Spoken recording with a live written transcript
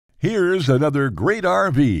Here's another great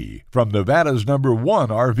RV from Nevada's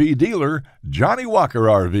 #1 RV dealer, Johnnie Walker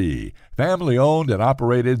RV, family owned and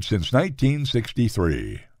operated since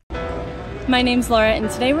 1963. My name's Laura,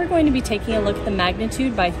 and today we're going to be taking a look at the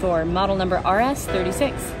Magnitude by Thor, model number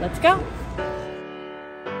RS36. Let's go.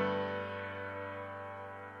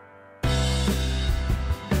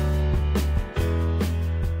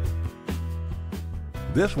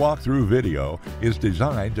 This walkthrough video is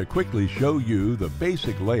designed to quickly show you the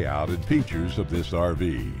basic layout and features of this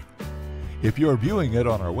RV. If you're viewing it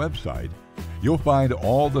on our website, you'll find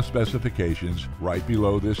all the specifications right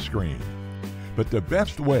below this screen. But the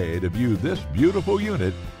best way to view this beautiful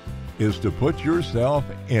unit is to put yourself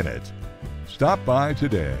in it. Stop by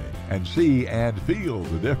today and see and feel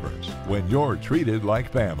the difference when you're treated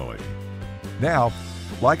like family. Now,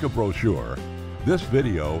 like a brochure, this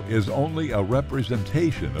video is only a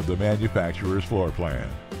representation of the manufacturer's floor plan.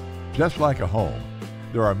 Just like a home,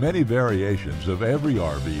 there are many variations of every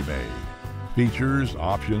RV made. Features,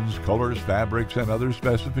 options, colors, fabrics, and other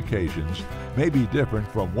specifications may be different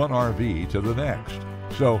from one RV to the next.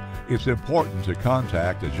 So it's important to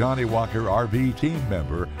contact a Johnnie Walker RV team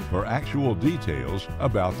member for actual details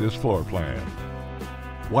about this floor plan.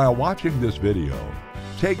 While watching this video,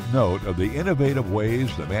 take note of the innovative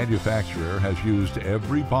ways the manufacturer has used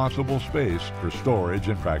every possible space for storage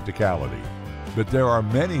and practicality. But there are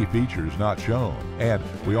many features not shown, and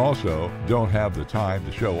we also don't have the time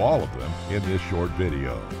to show all of them in this short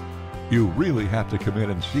video. You really have to come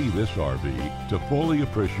in and see this RV to fully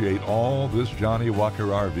appreciate all this Johnnie Walker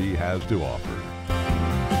RV has to offer.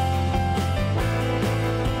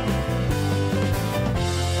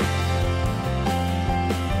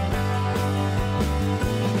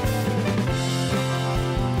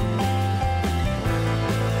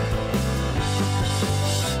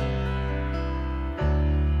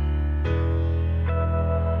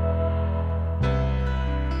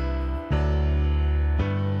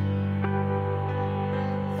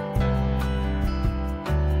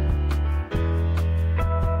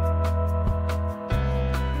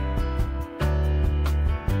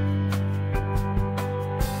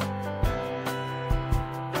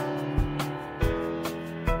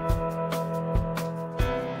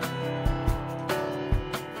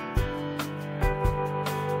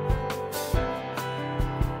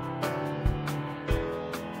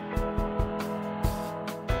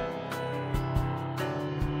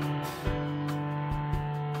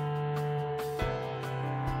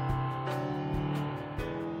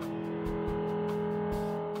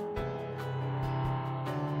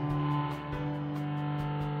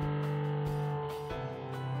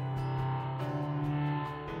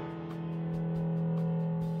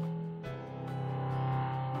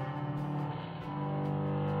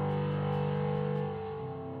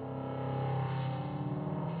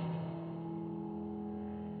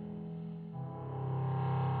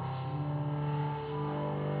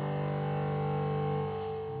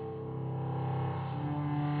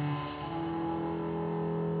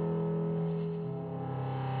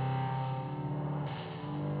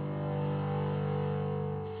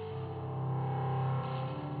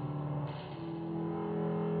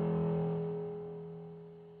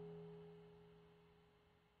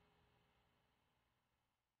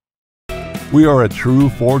 We are a true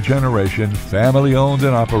four-generation, family-owned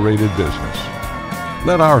and operated business.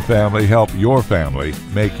 Let our family help your family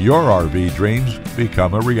make your RV dreams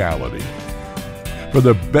become a reality. For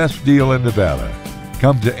the best deal in Nevada,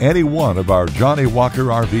 come to any one of our Johnnie Walker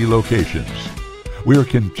RV locations. We are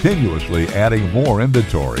continuously adding more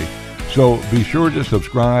inventory, so be sure to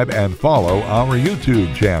subscribe and follow our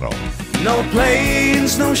YouTube channel. No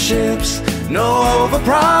planes, no ships, no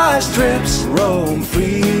overpriced trips. Roam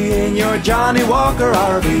free in your Johnnie Walker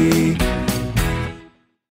RV.